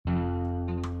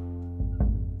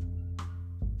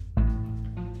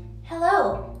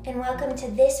Hello, and welcome to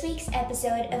this week's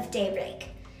episode of Daybreak,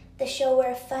 the show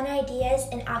where fun ideas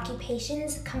and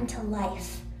occupations come to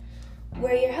life.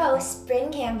 We're your hosts,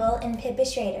 Bryn Campbell and Pippa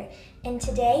Schrader, and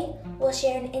today we'll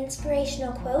share an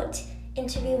inspirational quote,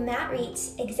 interview Matt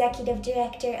Reitz, Executive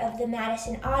Director of the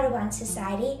Madison Audubon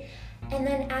Society, and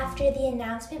then after the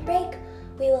announcement break,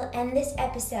 we will end this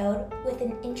episode with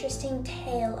an interesting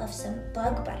tale of some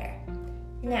bug butter.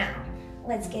 Now,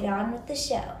 let's get on with the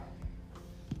show.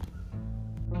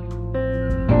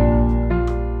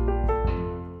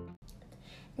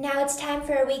 Now it's time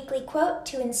for a weekly quote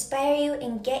to inspire you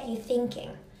and get you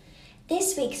thinking.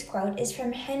 This week's quote is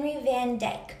from Henry Van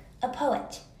Dyke, a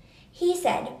poet. He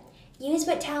said, "Use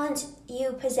what talents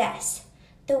you possess.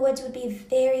 The woods would be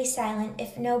very silent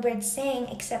if no birds sang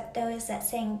except those that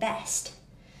sang best."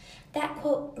 That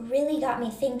quote really got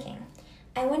me thinking.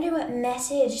 I wonder what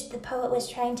message the poet was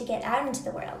trying to get out into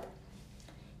the world.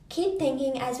 Keep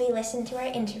thinking as we listen to our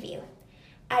interview.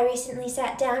 I recently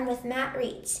sat down with Matt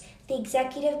Reitz, the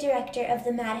Executive Director of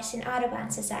the Madison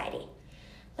Audubon Society.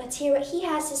 Let's hear what he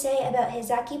has to say about his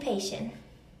occupation.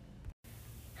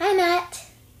 Hi, Matt.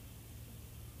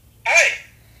 Hi.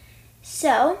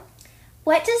 So,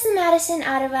 what does the Madison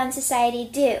Audubon Society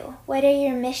do? What are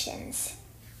your missions?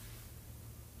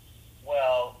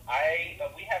 Well,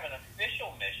 we have an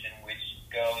official mission which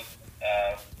goes,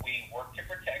 we work to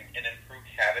protect and improve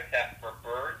habitat for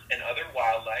birds and other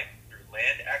wildlife through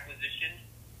land acquisition,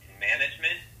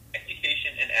 management,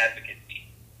 education, and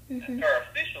advocacy. Mm-hmm. That's our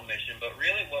official mission, but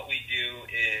really what we do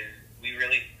is we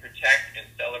really protect and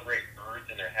celebrate birds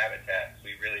and their habitats.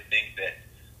 We really think that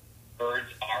birds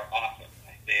are awesome.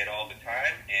 I say it all the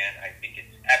time, and I think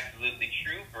it's absolutely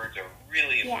true. Birds are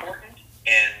really important,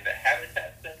 and the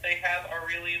habitats that they have are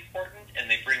really important, and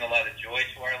they bring a lot of joy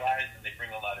to our lives, and they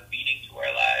bring a lot of meaning to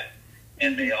our lives,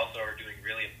 and they also are doing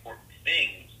really important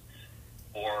things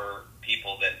for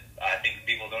people that I think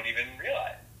people don't even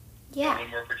realize. Yeah. So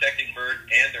when we're protecting birds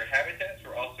and their habitats,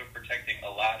 we're also protecting a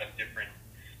lot of different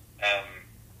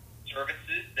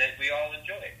services that we all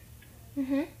enjoy.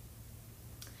 Mm-hmm.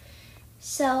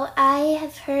 So I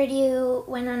have heard you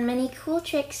went on many cool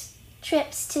trips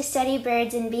to study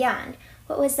birds and beyond.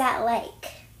 What was that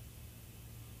like?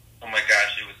 Oh my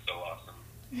gosh, it was so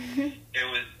awesome. It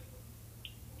was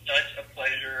such a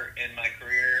pleasure in my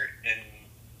career and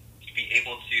to be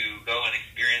able to go and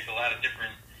experience a lot of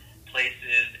different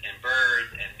places and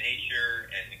birds and nature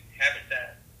and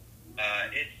habitat.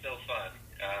 It's so fun.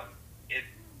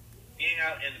 Being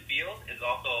out in the field is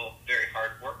also very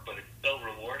hard work, but it's so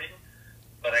rewarding.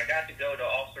 But I got to go to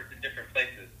all sorts of different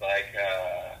places. Like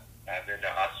I've been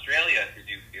to Australia to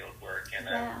do field work, and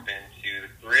I've been to the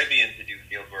Caribbean to do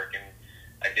field work, and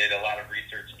I did a lot of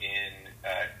research in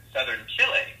southern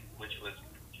Chile, which was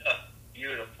just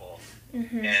beautiful.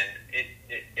 Mm-hmm. And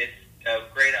it's a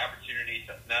great opportunity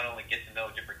to not only get to know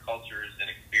different cultures and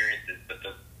experiences, but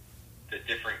the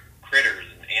different critters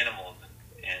and animals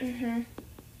and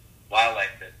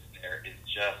wildlife that's there is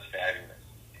just fabulous.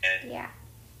 And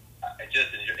I just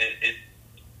enjoy it.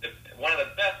 One of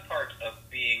the best parts of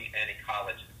being an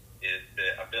ecologist is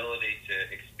the ability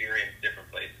to experience different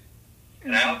places.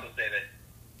 And I also say that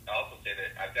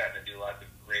I've gotten to do lots of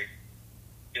great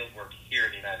field work here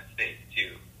in the United States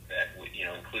too. That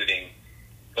including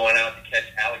going out to catch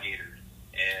alligators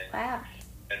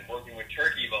and working with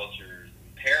turkey vultures,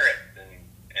 and parrots, and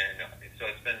so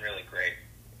it's been really great.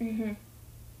 Mm-hmm.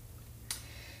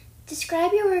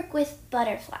 Describe your work with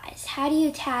butterflies. How do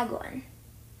you tag one?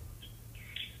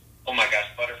 Oh my gosh,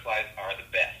 butterflies are the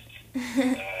best.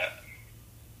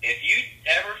 If you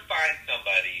ever find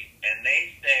somebody and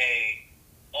they say,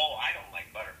 "Oh, I don't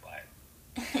like butterflies,"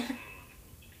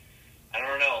 I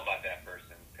don't know about that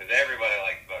person, because everybody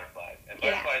likes butterflies, and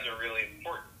butterflies are really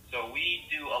important. So we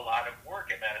do a lot of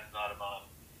work at Madison Audubon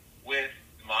with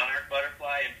monarch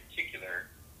butterfly in particular,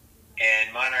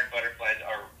 and monarch butterflies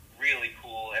are really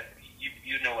cool.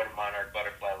 You know what a monarch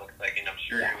butterfly looks like, and I'm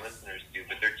sure your listeners do,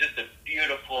 but they're just a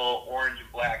beautiful orange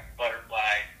and black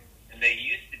butterfly, and they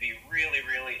used to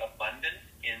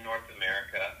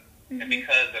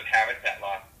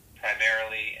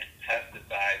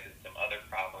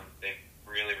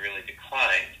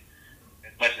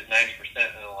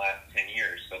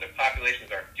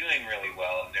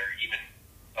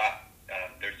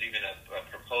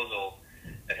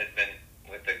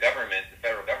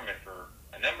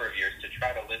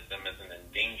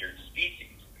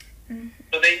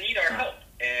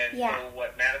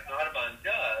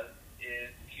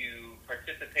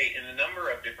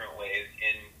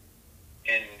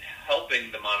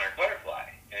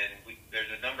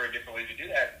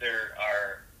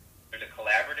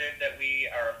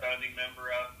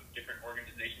member of different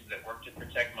organizations that work to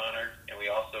protect monarchs, and we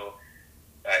also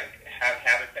have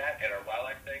habitat at our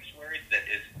wildlife sanctuaries that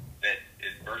is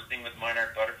bursting with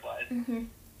monarch butterflies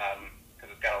because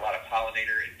it's got a lot of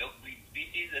pollinator and milkweed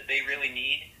species that they really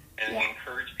need, and we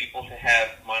encourage people to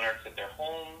have monarchs at their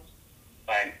homes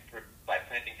by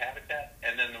planting habitat.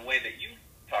 And then the way that you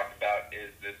talked about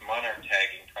is this monarch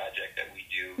tagging project that we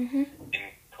do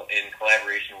in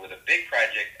collaboration with a big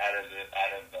project out of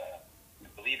I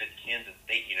believe it's Kansas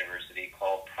State University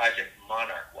called Project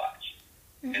Monarch Watch.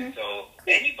 And so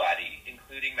anybody,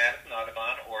 including Madison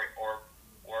Audubon or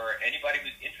anybody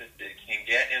who's interested, can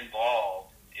get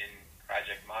involved in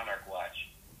Project Monarch Watch.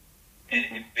 And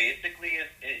it basically is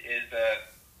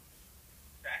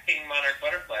tracking monarch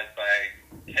butterflies by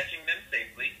catching them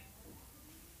safely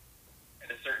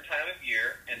at a certain time of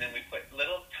year, and then we put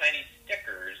little tiny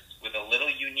stickers with a little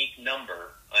unique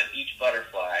number on each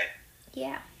butterfly.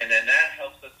 Yeah. And then that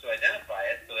helps us to identify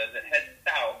it so as it heads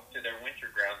south to their winter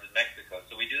grounds in Mexico.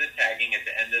 So we do the tagging at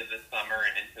the end of the summer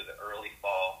and into the early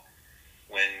fall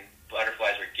when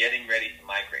butterflies are getting ready to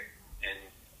migrate. And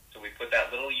so we put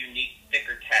that little unique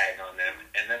sticker tag on them,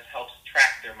 and this helps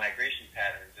track their migration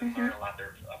patterns and learn a lot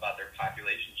about their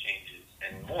population changes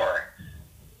and more.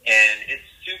 And it's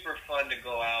super fun to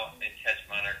go out and catch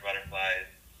monarch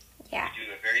butterflies. Yeah. We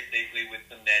do it very safely with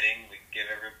some netting.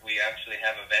 We actually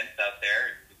have events out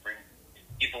there. We bring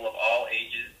people of all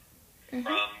ages.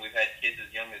 We've had kids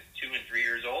as young as 2 and 3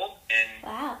 years old, and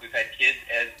we've had kids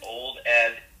as old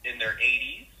as in their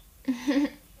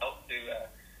 80s help to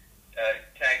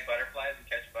tag butterflies and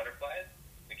catch butterflies.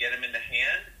 We get them in the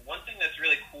hand. One thing that's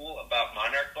really cool about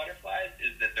monarch butterflies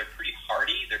is that they're pretty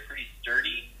hardy. They're pretty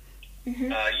sturdy.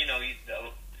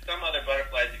 Some other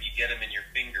butterflies, if you get them in your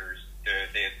fingers,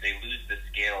 they lose the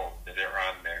scales that are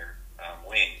on their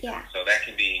wings. Yeah. So that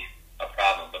can be a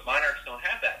problem. But monarchs don't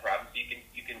have that problem. So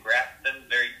you can grasp them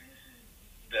very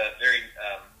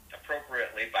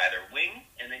appropriately by their wings,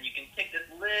 and then you can take this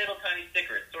little tiny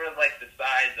sticker. It's sort of like the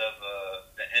size of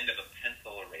the end of a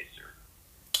pencil eraser,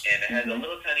 and it has a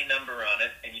little tiny number on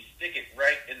it, and you stick it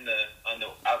right on the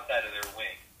outside of their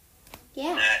wing.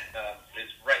 Yeah. And that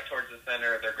is right towards the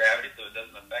center of their gravity, so it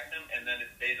doesn't affect them, and then it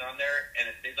stays on there,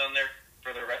 and it stays on there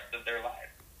for the rest of their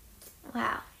lives.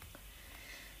 Wow.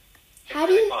 It's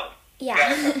really fun. Yeah. You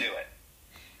gotta come do it.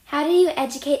 How do you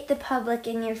educate the public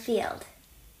in your field?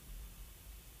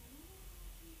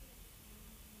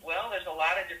 Well, there's a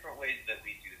lot of different ways that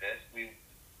we do this. We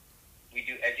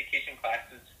do education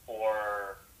classes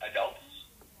for adults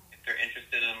if they're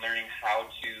interested in learning how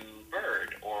to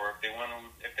bird, or if they want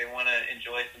to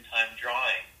enjoy some time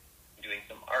drawing, doing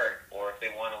some art, or if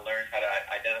they want to learn how to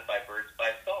identify birds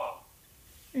by song.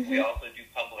 We also do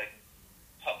public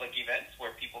events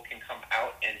where people can come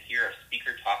out and hear a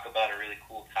speaker talk about a really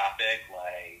cool topic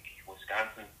like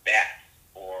Wisconsin's bats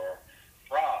or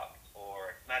frogs,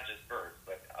 or not just birds,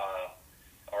 but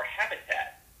or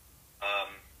habitat.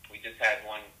 We just had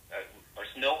one, or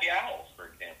snowy owls, for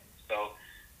example. So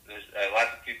there's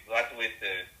lots of ways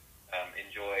to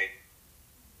enjoy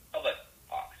public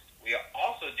talks. We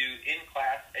also do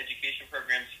in-class education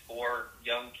programs for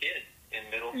young kids in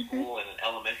middle school and in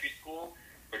elementary school.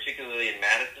 Particularly in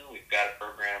Madison, we've got a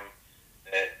program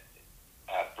that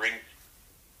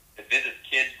visits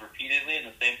kids repeatedly in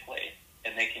the same place,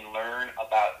 and they can learn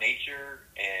about nature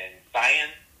and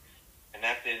science, and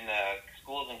that's in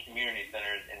schools and community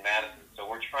centers in Madison. So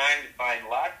we're trying to find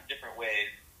lots of different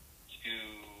ways to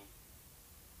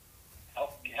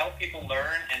help people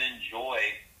learn and enjoy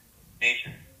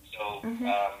nature. So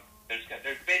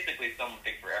there's basically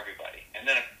something for everybody. And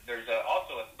then there's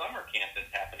also a summer camp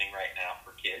that's happening right now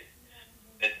for kids.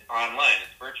 It's online.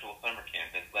 It's virtual summer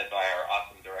camp. It's led by our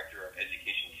awesome director of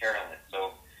education, Carolyn.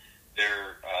 So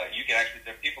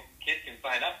kids can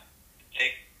sign up,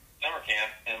 take summer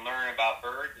camp, and learn about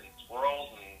birds and squirrels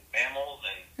and mammals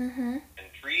and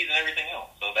trees and everything else.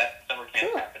 So that summer camp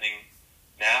is happening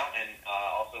now and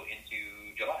also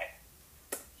into July.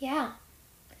 Yeah.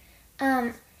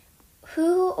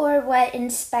 Who or what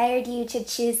inspired you to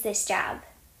choose this job?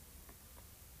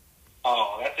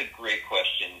 Oh, that's a great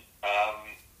question.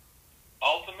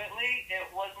 Ultimately, it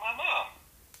was my mom.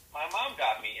 My mom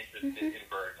got me interested in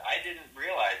birds. I didn't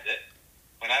realize it.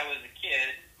 When I was a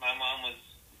kid, my mom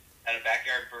had a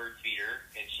backyard bird feeder,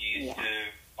 and she used to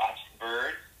watch the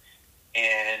birds,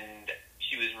 and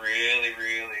she was really,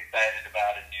 really excited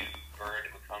about a new bird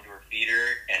that would come to her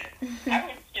feeder, and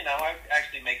I'd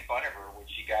actually make fun of her when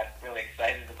she got really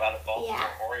excited about a Baltimore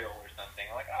Oriole or something.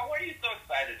 I'm like, oh, what are you so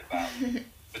excited about?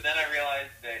 But then I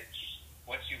realized that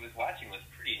what she was watching was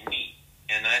pretty neat,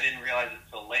 and I didn't realize it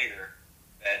till later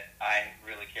that I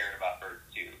really cared about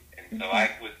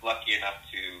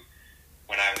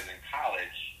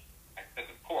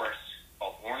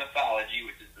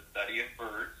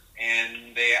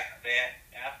they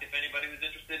asked if anybody was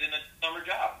interested in a summer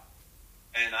job,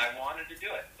 and I wanted to do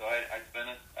it. So I spent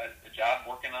a job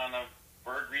working on a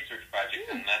bird research project,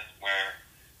 and that's where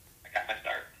I got my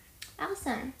start.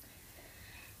 Awesome.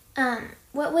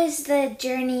 What was the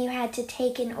journey you had to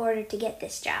take in order to get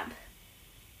this job?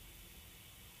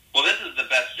 Well, this is the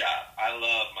best job. I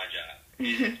love my job.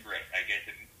 It's great. I get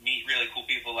to meet really cool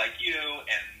people like you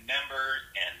and members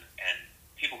and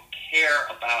people who care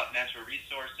about natural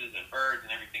resources and birds and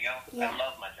everything else. Yeah. I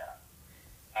love my job.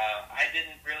 I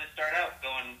didn't really start out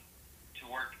going to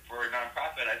work for a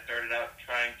nonprofit. I started out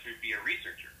trying to be a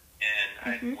researcher. And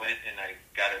I went and I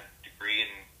got a degree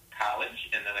in college,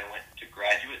 and then I went to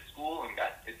graduate school and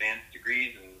got advanced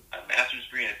degrees and a master's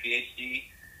degree and a PhD.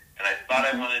 And I thought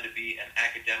I wanted to be an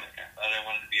academic. I thought I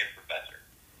wanted to be a professor.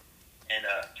 And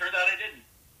turns out I didn't.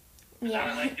 Yeah.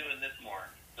 I like doing this more.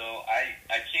 So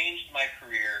I changed my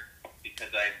career because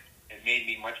it made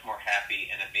me much more happy,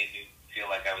 and it made me feel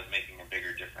like I was making a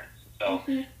bigger difference. So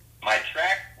my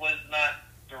track was not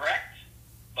direct,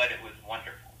 but it was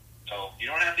wonderful. So you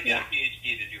don't have to get a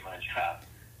PhD to do my job.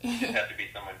 You just have to be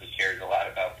someone who cares a lot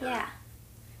about birds. Yeah.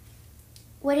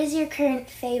 What is your current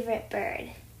favorite bird?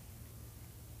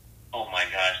 Oh my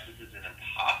gosh, this is an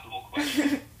impossible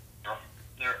question.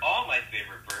 They're all my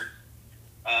favorite birds.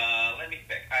 Let me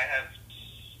think. I have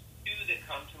two that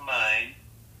come to mind.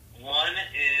 One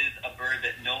is a bird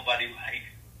that nobody likes,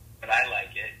 but I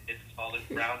like it. It's called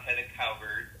a brown-headed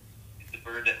cowbird. It's a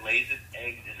bird that lays its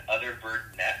eggs in other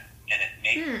bird nests, and it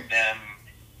makes them,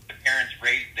 the parents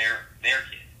raise their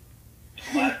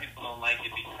kids. A lot of people don't like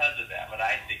it because of that, but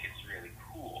I think it's really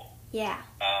cool. Yeah.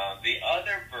 The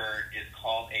other bird is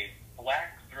called a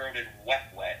black-throated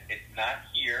wet-wet. It's not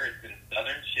here. It's in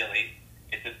southern Chile.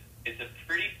 It's a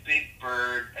pretty big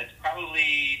bird. It's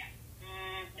probably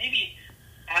maybe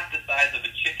half the size of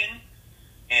a chicken,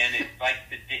 and it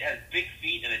has big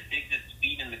feet, and it digs its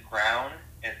feet in the ground.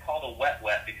 And it's called a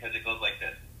wet-wet because it goes like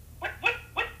this. What?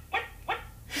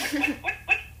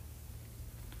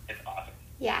 It's awesome.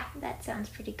 Yeah, that sounds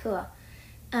pretty cool.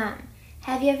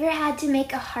 Have you ever had to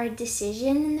make a hard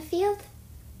decision in the field?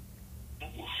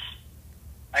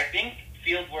 I think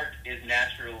field work is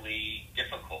naturally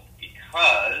difficult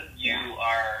because you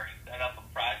are set up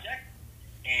a project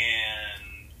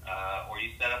or you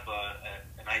set up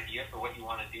an idea for what you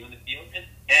want to do in the field,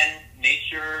 and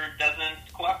nature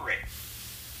doesn't cooperate.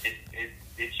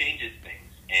 It changes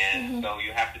things, and so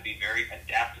you have to be very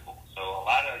adaptable. So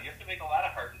you have to make a lot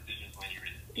of hard decisions when you're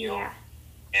in the field,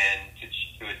 and to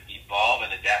evolve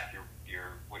and adapt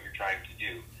what you're trying to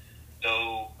do.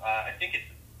 So I think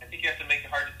you have to make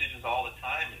hard decisions all the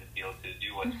time in the field to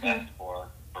do what's best for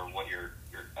what your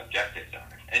objectives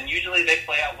are. And usually they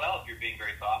play out well if you're being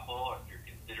very thoughtful, or if you're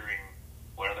considering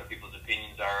what other people's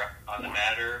opinions are on the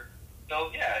matter.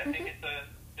 So I think it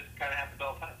kind of happens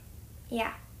all the time.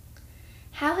 Yeah.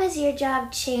 How has your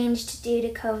job changed due to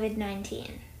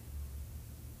COVID-19?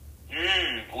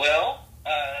 Well,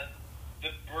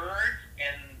 the birds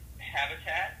and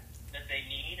habitat that they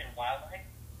need and wildlife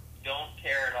don't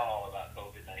care at all about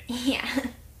COVID-19. Yeah.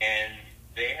 And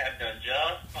they have done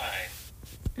just fine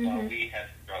while we have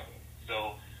struggled.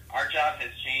 So our job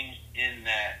has changed in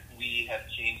that we have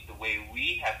changed the way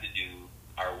we have to do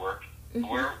our work.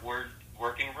 We're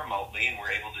working remotely, and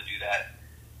we're able to do that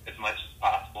as much as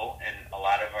possible. And a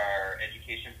lot of our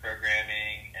education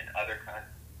programming and other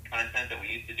content that we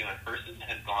used to do in person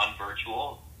has gone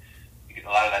virtual. A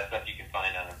lot of that stuff you can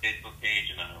find on our Facebook page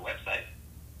and on our website.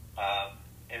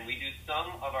 And we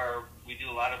do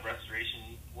a lot of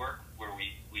restoration work where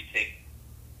we take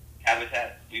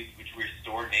habitats, which we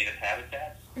restore native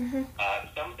habitats.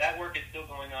 That work is still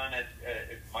going on as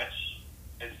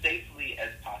safely as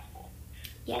possible.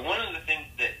 Yeah. But one of the things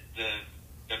that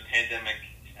the pandemic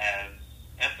has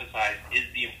emphasized is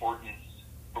the importance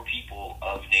for people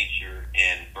of nature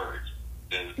and birds.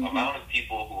 The amount of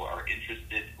people who are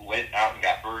interested, who went out and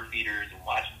got bird feeders and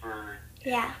watched birds,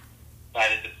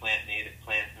 decided to plant native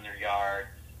plants in their yard,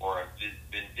 or have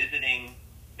been visiting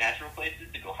natural places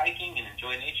to go hiking and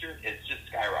enjoy nature, it's just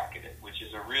skyrocketed, which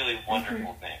is a really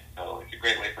wonderful thing. So it's a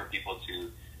great way for people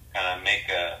to kind of make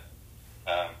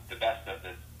the best of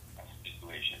this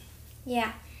situation.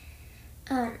 Yeah.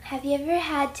 Have you ever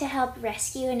had to help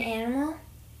rescue an animal?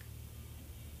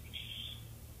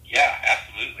 Yeah,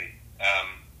 absolutely.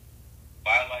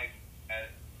 Wildlife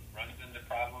runs into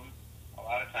problems a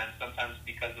lot of times, sometimes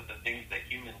because of the things that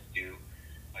humans do,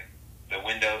 like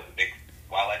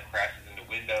wildlife crashes into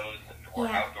windows, or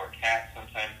outdoor cats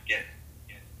sometimes get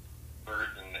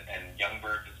birds and young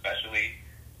birds especially.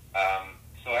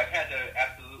 So I've had to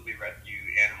absolutely rescue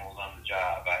animals on the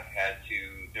job.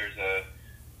 There's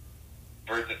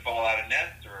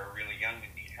nests or are really young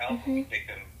and need help. We take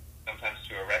them sometimes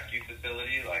to a rescue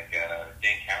facility, like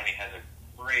Dane County has a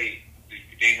great, the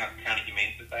Dane County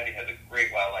Humane Society has a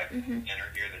great wildlife center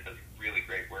here that does really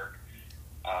great work.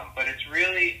 But it's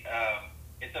really,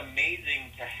 it's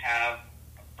amazing to have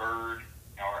a bird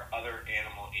or other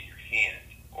animal in your hand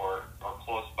or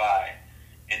close by,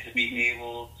 and to be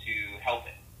able to help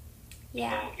it.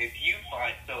 Yeah. So if you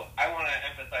find, so I want to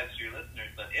emphasize to your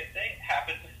listeners that if they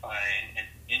happen to find an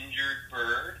injured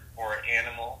bird or an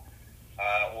animal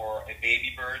or a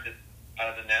baby bird that's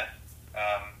out of the nest,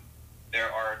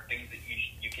 there are things that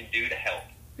you can do to help.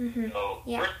 So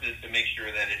first is to make sure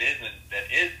that it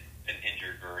is an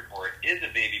injured bird or it is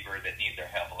a baby bird that needs our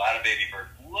help. A lot of baby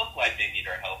birds look like they need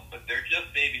our help, but they're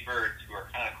just baby birds who are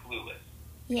kind of clueless.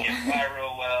 Yeah. Can't fly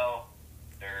real well.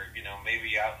 They're,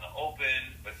 maybe out in the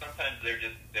open, but sometimes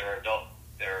they're adults,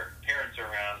 their parents are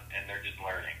around, and they're just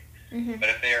learning. But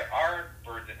if there are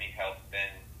birds that need help, then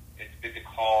it's good to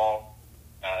call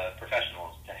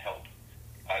professionals to help.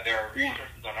 There are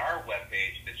resources on our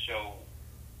webpage that show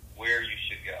where you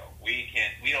should go. We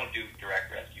don't do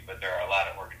direct rescue, but there are a lot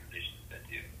of organizations that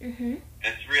do. And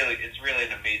it's really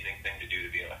an amazing thing to do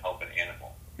to be able to help an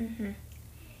animal.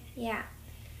 Yeah.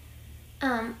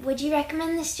 Would you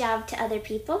recommend this job to other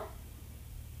people?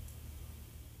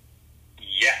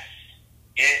 Yes,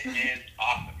 it is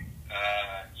awesome.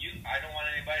 I don't want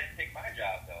anybody to take my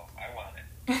job, though. I want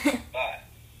it. But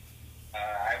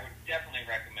I would definitely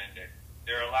recommend it.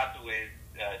 There are lots of ways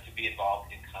to be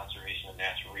involved in conservation of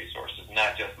natural resources,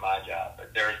 not just my job,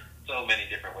 but there are so many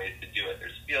different ways to do it.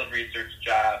 There's field research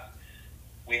jobs.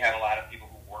 We have a lot of people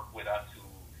who work with us who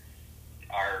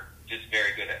are just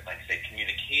very good at, like, say,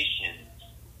 communications,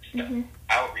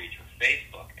 outreach or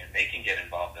Facebook, and they can get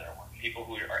involved in our work. People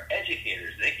who are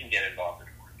educators, they can get involved in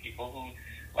our work. People who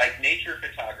like nature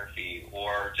photography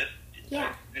or just,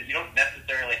 you don't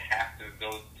necessarily have to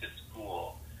go to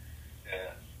school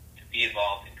to be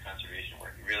involved in conservation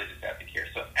work. You really just have to care.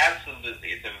 So absolutely,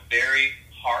 it's a very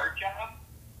hard job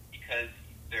because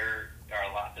there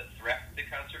are lots of threats to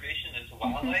conservation and to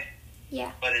wildlife.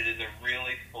 But it is a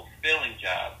really fulfilling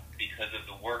job because of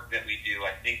the work that we do.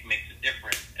 I think makes a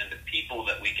difference, and the people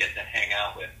that we get to hang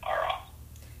out with are awesome.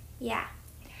 Yeah.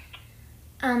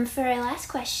 For our last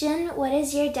question, what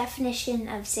is your definition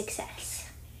of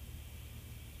success?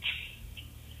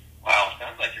 Wow,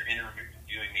 sounds like you're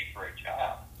interviewing me for a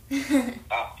job.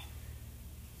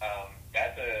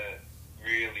 That's a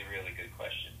really, really good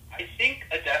question. I think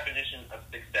a definition of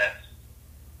success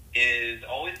is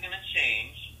always going to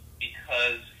change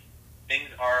because things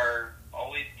are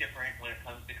always different when it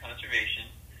comes to conservation.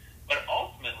 But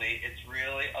ultimately, it's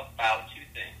really about two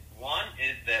things. One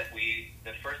is that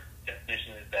the first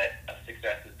definition is that of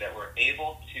success is that we're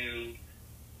able to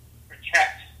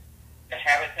protect the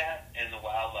habitat and the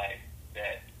wildlife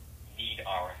that need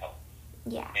our help.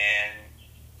 And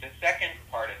the second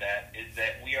part of that is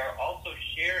that we are also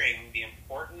sharing the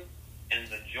importance and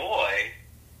the joy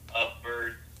of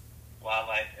birds,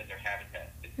 wildlife, and their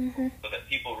habitat, so that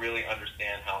people really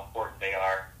understand how important they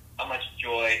are, how much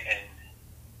joy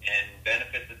and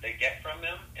benefits that they get from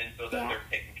them, and so that they're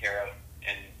taken care of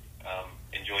and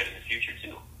enjoyed in the future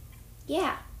too.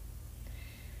 Yeah.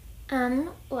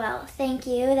 Well, thank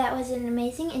you. That was an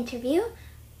amazing interview.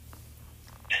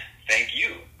 Thank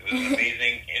you. It was an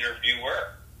amazing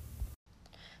interviewer.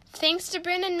 Thanks to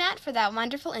Bryn and Matt for that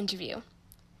wonderful interview.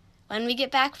 When we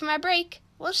get back from our break,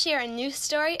 we'll share a new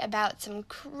story about some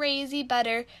crazy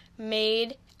butter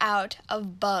made out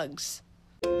of bugs.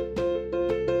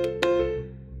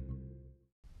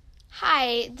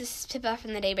 Hi, this is Pippa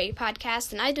from the Daybreak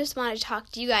Podcast, and I just want to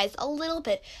talk to you guys a little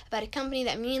bit about a company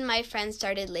that me and my friends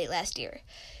started late last year.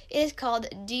 It is called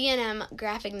D&M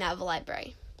Graphic Novel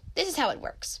Library. This is how it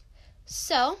works.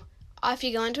 So, if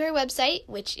you go into our website,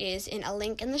 which is in a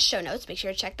link in the show notes, make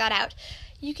sure to check that out,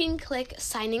 you can click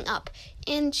Signing Up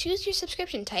and choose your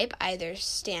subscription type, either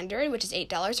Standard, which is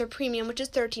 $8, or Premium, which is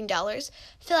 $13.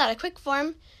 Fill out a quick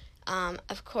form.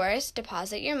 Of course,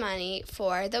 deposit your money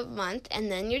for the month,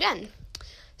 and then you're done.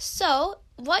 So,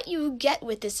 what you get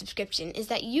with this subscription is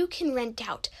that you can rent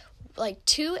out like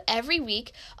 2 every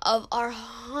week of our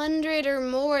 100 or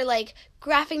more like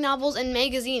graphic novels and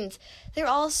magazines. They're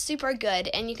all super good,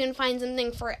 and you can find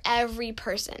something for every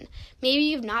person. Maybe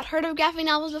you've not heard of graphic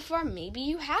novels before, maybe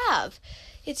you have.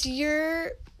 It's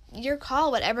your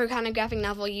call, whatever kind of graphic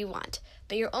novel you want.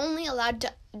 But you're only allowed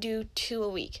to do 2 a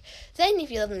week. Then, if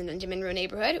you live in the Benjamin Monroe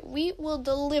neighborhood, we will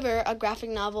deliver a graphic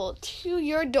novel to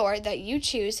your door that you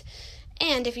choose.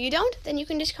 And if you don't, then you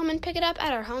can just come and pick it up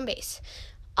at our home base.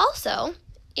 Also,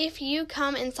 if you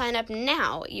come and sign up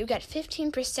now, you get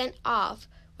 15% off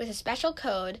with a special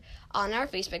code on our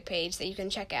Facebook page that you can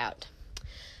check out.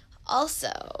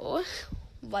 Also,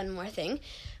 one more thing.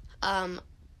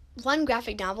 One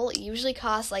graphic novel usually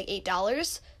costs like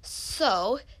 $8,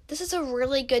 so this is a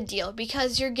really good deal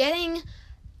because you're getting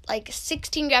like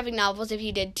 16 graphic novels if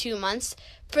you did 2 months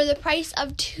for the price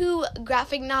of 2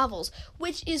 graphic novels,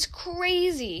 which is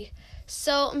crazy.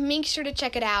 So make sure to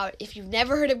check it out. If you've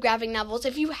never heard of graphic novels,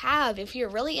 if you're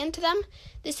really into them,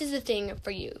 this is the thing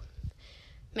for you.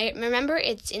 Remember,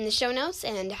 it's in the show notes,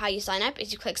 and how you sign up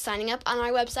is you click signing up on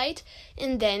our website,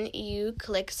 and then you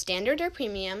click standard or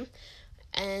premium,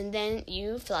 and then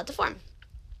you fill out the form.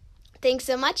 Thanks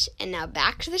so much, and now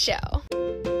back to the show.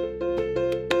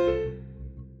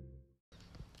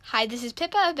 Hi, this is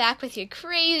Pippa, back with your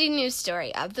crazy news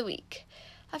story of the week.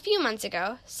 A few months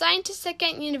ago, scientists at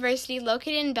Ghent University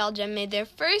located in Belgium made their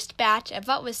first batch of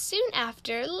what was soon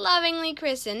after lovingly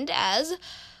christened as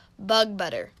bug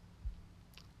butter.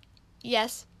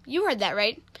 Yes, you heard that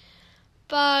right.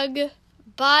 Bug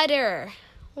butter.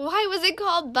 Why was it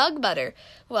called bug butter?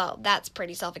 Well, that's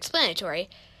pretty self-explanatory.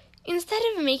 Instead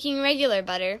of making regular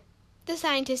butter, the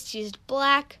scientists used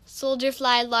black soldier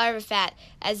fly larva fat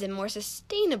as a more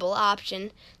sustainable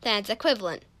option than its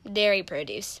equivalent, dairy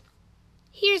produce.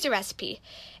 Here's a recipe,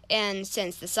 and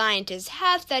since the scientists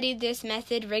have studied this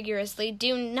method rigorously,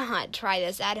 do not try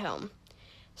this at home.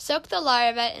 Soak the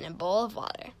larva in a bowl of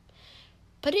water.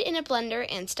 Put it in a blender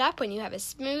and stop when you have a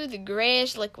smooth,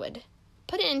 grayish liquid.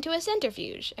 Put it into a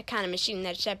centrifuge, a kind of machine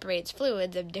that separates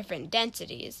fluids of different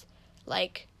densities,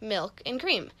 like milk and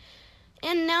cream.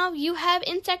 And now you have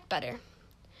insect butter.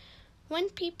 When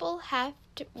people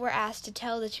were asked to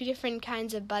tell the 2 different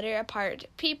kinds of butter apart,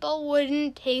 people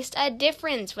wouldn't taste a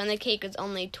difference when the cake was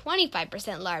only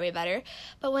 25% larvae butter,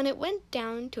 but when it went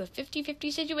down to a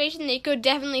 50-50 situation, they could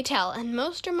definitely tell, and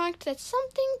most remarked that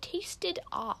something tasted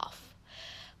off.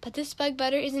 But this bug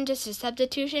butter isn't just a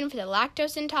substitution for the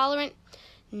lactose intolerant.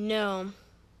 No.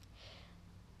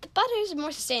 The butter is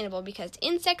more sustainable because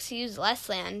insects use less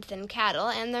land than cattle,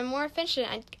 and they're more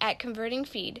efficient at converting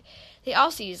feed. They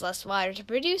also use less water to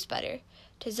produce butter,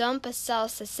 Tazompa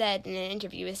Salsa said in an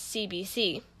interview with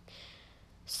CBC.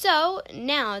 So,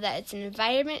 now that it's an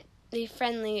environmentally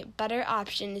friendly butter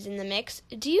option is in the mix,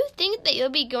 do you think that you'll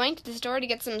be going to the store to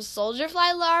get some soldier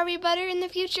fly larvae butter in the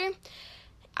future?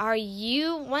 Are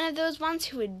you one of those ones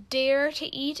who would dare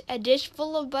to eat a dish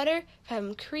full of butter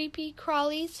from creepy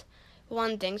crawlies?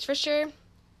 One thing's for sure,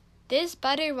 this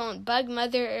butter won't bug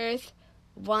Mother Earth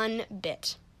one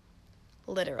bit.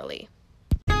 Literally.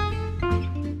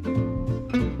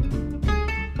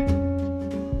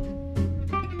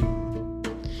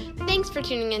 Thanks for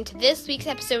tuning in to this week's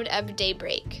episode of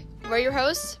Daybreak. We're your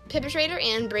hosts, Pippa Schrader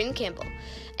and Bryn Campbell.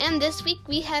 And this week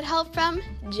we had help from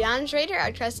John Schrader,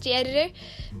 our trusty editor,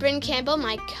 Bryn Campbell,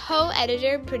 my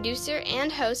co-editor, producer,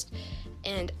 and host,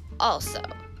 and also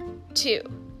to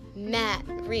Matt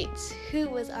Reitz, who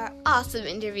was our awesome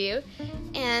interview,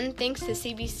 and thanks to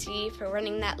CBC for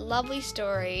running that lovely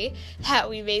story that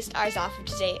we based ours off of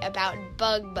today about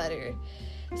bug butter.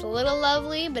 It's a little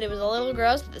lovely, but it was a little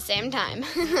gross at the same time.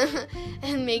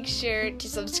 And make sure to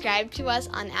subscribe to us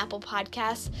on Apple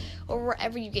Podcasts or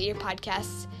wherever you get your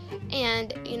podcasts.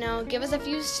 And, give us a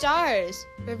few stars.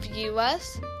 Review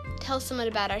us. Tell someone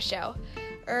about our show.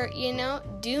 Or,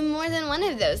 do more than one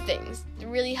of those things. It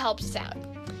really helps us out.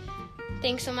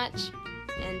 Thanks so much.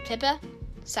 And Pippa,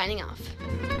 signing off.